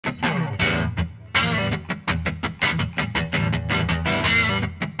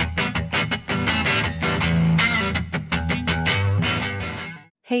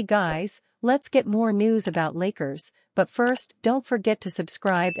Hey guys, let's get more news about Lakers, but first, don't forget to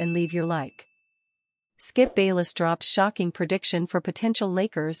subscribe and leave your like. Skip Bayless drops shocking prediction for potential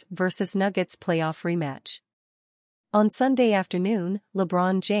Lakers vs Nuggets playoff rematch. On Sunday afternoon,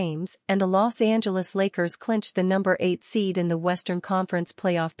 LeBron James and the Los Angeles Lakers clinched the number 8 seed in the Western Conference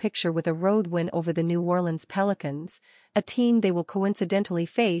playoff picture with a road win over the New Orleans Pelicans, a team they will coincidentally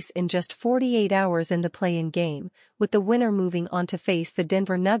face in just 48 hours in the play-in game, with the winner moving on to face the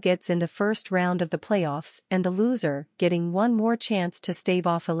Denver Nuggets in the first round of the playoffs and the loser getting one more chance to stave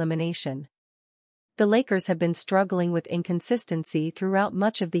off elimination. The Lakers have been struggling with inconsistency throughout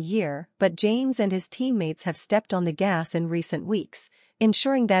much of the year, but James and his teammates have stepped on the gas in recent weeks,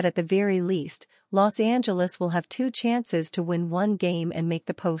 ensuring that at the very least, Los Angeles will have 2 chances to win one game and make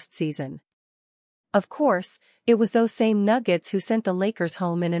the postseason. Of course, it was those same Nuggets who sent the Lakers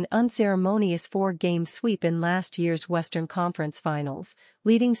home in an unceremonious 4-game sweep in last year's Western Conference Finals,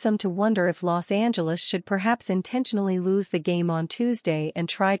 leading some to wonder if Los Angeles should perhaps intentionally lose the game on Tuesday and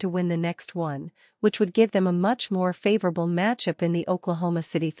try to win the next one, which would give them a much more favorable matchup in the Oklahoma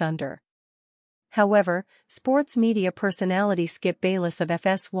City Thunder. However, sports media personality Skip Bayless of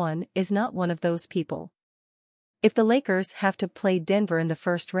FS1 is not one of those people. If the Lakers have to play Denver in the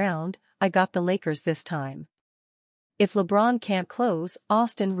first round, I got the Lakers this time. If LeBron can't close,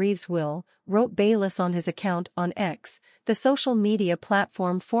 Austin Reeves will, wrote Bayless on his account on X, the social media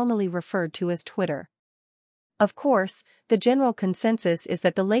platform formerly referred to as Twitter. Of course, the general consensus is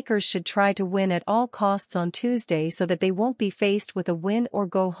that the Lakers should try to win at all costs on Tuesday so that they won't be faced with a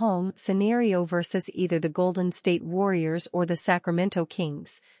win-or-go-home scenario versus either the Golden State Warriors or the Sacramento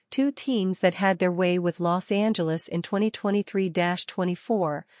Kings, 2 teams that had their way with Los Angeles in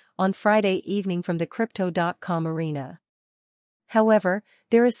 2023-24, on Friday evening from the Crypto.com arena. However,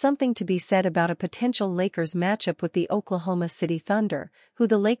 there is something to be said about a potential Lakers matchup with the Oklahoma City Thunder, who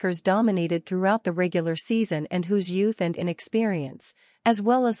the Lakers dominated throughout the regular season and whose youth and inexperience, as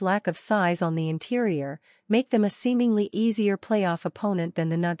well as lack of size on the interior, make them a seemingly easier playoff opponent than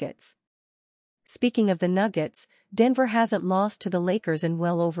the Nuggets. Speaking of the Nuggets, Denver hasn't lost to the Lakers in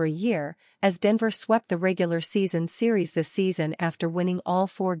well over a year, as Denver swept the regular season series this season after winning all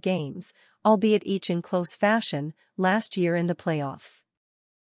 4 games, albeit each in close fashion, last year in the playoffs.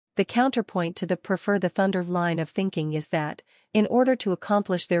 The counterpoint to the prefer the Thunder line of thinking is that, in order to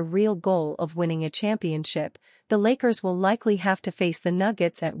accomplish their real goal of winning a championship, the Lakers will likely have to face the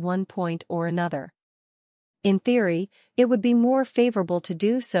Nuggets at one point or another. In theory, it would be more favorable to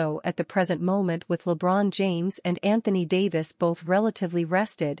do so at the present moment with LeBron James and Anthony Davis both relatively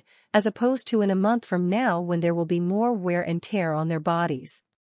rested, as opposed to in a month from now when there will be more wear and tear on their bodies.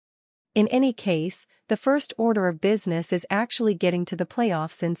 In any case, the first order of business is actually getting to the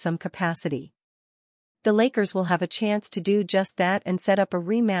playoffs in some capacity. The Lakers will have a chance to do just that and set up a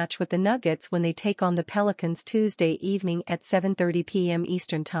rematch with the Nuggets when they take on the Pelicans Tuesday evening at 7:30 p.m.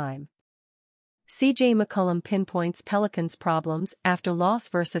 Eastern Time. CJ McCollum pinpoints Pelicans' problems after loss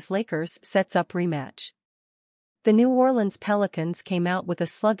versus Lakers sets up rematch. The New Orleans Pelicans came out with a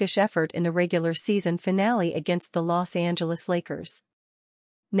sluggish effort in the regular season finale against the Los Angeles Lakers.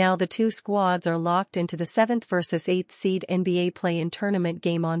 Now the 2 squads are locked into the 7th versus 8th seed NBA play-in tournament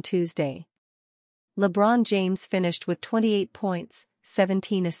game on Tuesday. LeBron James finished with 28 points,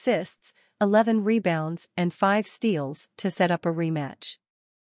 17 assists, 11 rebounds and 5 steals to set up a rematch.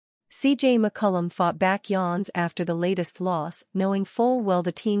 CJ McCollum fought back yawns after the latest loss, knowing full well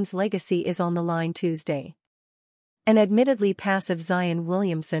the team's legacy is on the line Tuesday. An admittedly passive Zion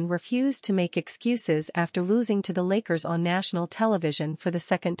Williamson refused to make excuses after losing to the Lakers on national television for the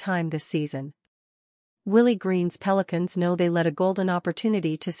 2nd time this season. Willie Green's Pelicans know they let a golden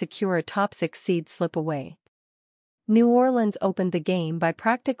opportunity to secure a top 6 seed slip away. New Orleans opened the game by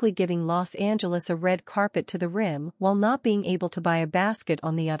practically giving Los Angeles a red carpet to the rim while not being able to buy a basket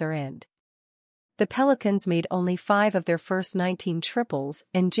on the other end. The Pelicans made only 5 of their first 19 triples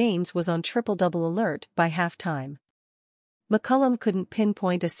and James was on triple-double alert by halftime. McCollum couldn't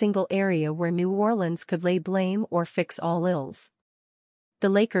pinpoint a single area where New Orleans could lay blame or fix all ills. The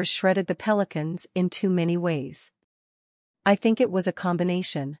Lakers shredded the Pelicans in too many ways. I think it was a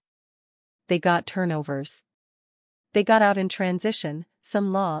combination. They got turnovers. They got out in transition,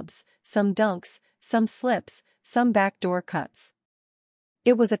 some lobs, some dunks, some slips, some backdoor cuts.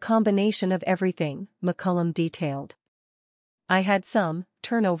 It was a combination of everything, McCollum detailed. I had some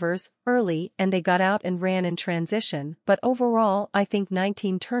turnovers early and they got out and ran in transition, but overall I think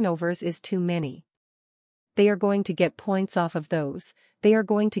 19 turnovers is too many. They are going to get points off of those, they are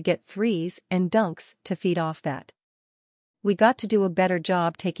going to get threes and dunks to feed off that. We got to do a better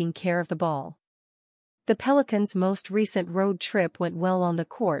job taking care of the ball. The Pelicans' most recent road trip went well on the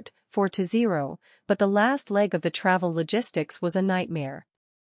court, 4-0, but the last leg of the travel logistics was a nightmare.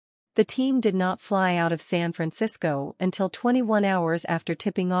 The team did not fly out of San Francisco until 21 hours after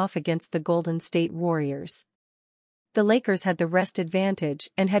tipping off against the Golden State Warriors. The Lakers had the rest advantage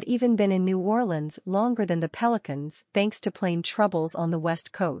and had even been in New Orleans longer than the Pelicans thanks to plane troubles on the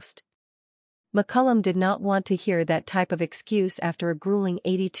West Coast. McCollum did not want to hear that type of excuse after a grueling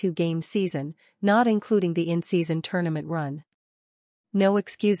 82-game season, not including the in-season tournament run. "No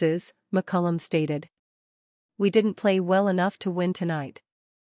excuses," McCollum stated. "We didn't play well enough to win tonight.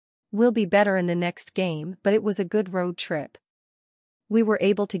 We'll be better in the next game, but it was a good road trip. We were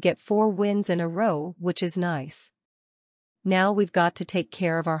able to get 4 wins in a row, which is nice. Now we've got to take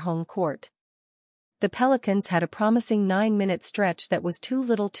care of our home court." The Pelicans had a promising 9-minute stretch that was too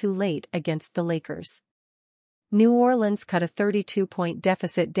little too late against the Lakers. New Orleans cut a 32-point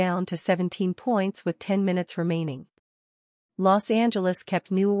deficit down to 17 points with 10 minutes remaining. Los Angeles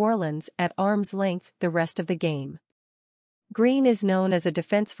kept New Orleans at arm's length the rest of the game. Green is known as a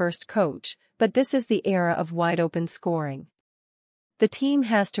defense-first coach, but this is the era of wide-open scoring. The team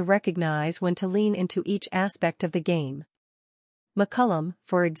has to recognize when to lean into each aspect of the game. McCollum,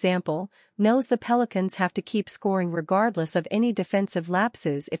 for example, knows the Pelicans have to keep scoring regardless of any defensive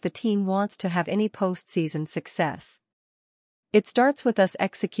lapses if the team wants to have any postseason success. "It starts with us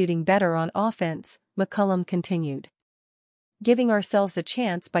executing better on offense," McCollum continued. "Giving ourselves a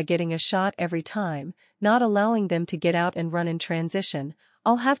chance by getting a shot every time, not allowing them to get out and run in transition.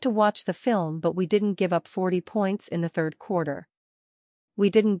 I'll have to watch the film, but we didn't give up 40 points in the third quarter. We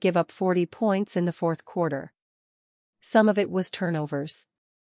didn't give up 40 points in the fourth quarter. Some of it was turnovers.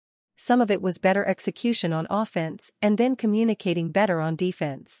 Some of it was better execution on offense and then communicating better on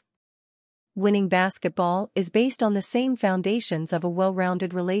defense. Winning basketball is based on the same foundations of a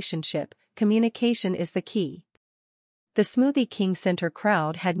well-rounded relationship. Communication is the key." The Smoothie King Center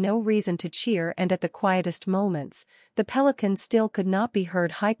crowd had no reason to cheer, and at the quietest moments, the Pelicans still could not be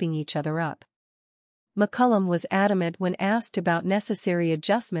heard hyping each other up. McCollum was adamant when asked about necessary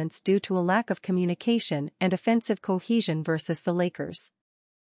adjustments due to a lack of communication and offensive cohesion versus the Lakers.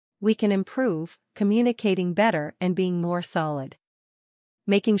 "We can improve, communicating better and being more solid.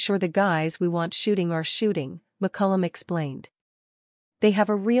 Making sure the guys we want shooting are shooting," McCollum explained. "They have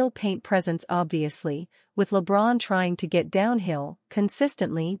a real paint presence obviously, with LeBron trying to get downhill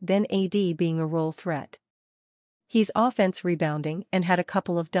consistently, then AD being a role threat. He's offense rebounding and had a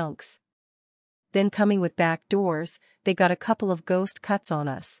couple of dunks. Then coming with back doors, they got a couple of ghost cuts on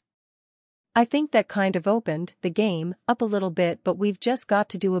us. I think that kind of opened the game up a little bit, but we've just got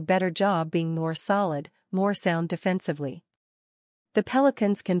to do a better job being more solid, more sound defensively." The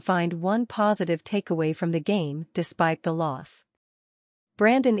Pelicans can find one positive takeaway from the game despite the loss.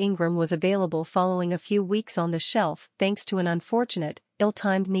 Brandon Ingram was available following a few weeks on the shelf thanks to an unfortunate,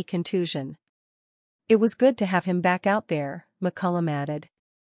 ill-timed knee contusion. "It was good to have him back out there," McCollum added.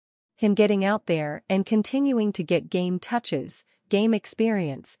 "Him getting out there and continuing to get game touches, game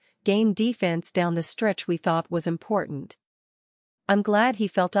experience, game defense down the stretch we thought was important. I'm glad he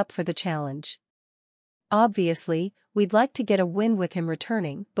felt up for the challenge. Obviously, we'd like to get a win with him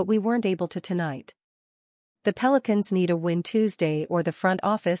returning, but we weren't able to tonight. The Pelicans need a win Tuesday or the front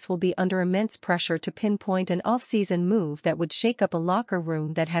office will be under immense pressure to pinpoint an off-season move that would shake up a locker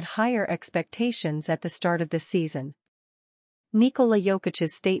room that had higher expectations at the start of the season." Nikola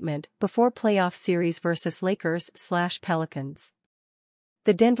Jokic's statement before playoff series versus Lakers/Pelicans.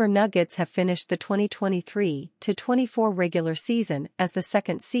 The Denver Nuggets have finished the 2023-24 regular season as the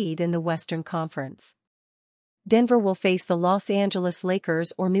second seed in the Western Conference. Denver will face the Los Angeles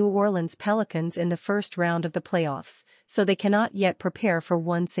Lakers or New Orleans Pelicans in the first round of the playoffs, so they cannot yet prepare for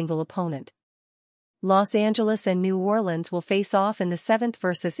one single opponent. Los Angeles and New Orleans will face off in the 7th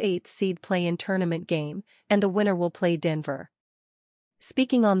versus 8th seed play-in tournament game, and the winner will play Denver.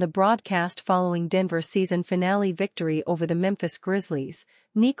 Speaking on the broadcast following Denver's season finale victory over the Memphis Grizzlies,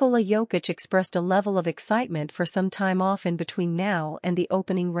 Nikola Jokic expressed a level of excitement for some time off in between now and the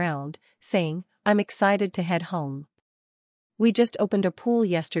opening round, saying, "I'm excited to head home. We just opened a pool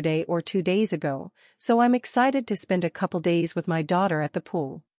yesterday or 2 days ago, so I'm excited to spend a couple days with my daughter at the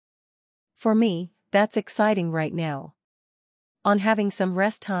pool. For me, that's exciting right now." On having some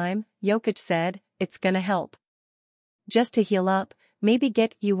rest time, Jokic said, "It's gonna help. Just to heal up, maybe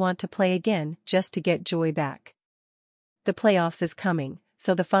get you want to play again just to get joy back. The playoffs is coming,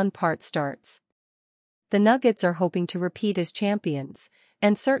 so the fun part starts." The Nuggets are hoping to repeat as champions,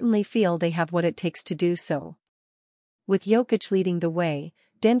 and certainly feel they have what it takes to do so. With Jokic leading the way,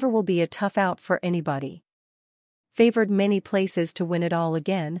 Denver will be a tough out for anybody. favored many places to win it all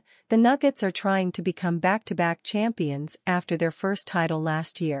again. The Nuggets are trying to become back-to-back champions after their first title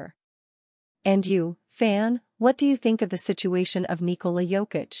last year. And you, fan, what do you think of the situation of Nikola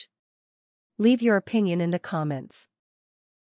Jokic? Leave your opinion in the comments.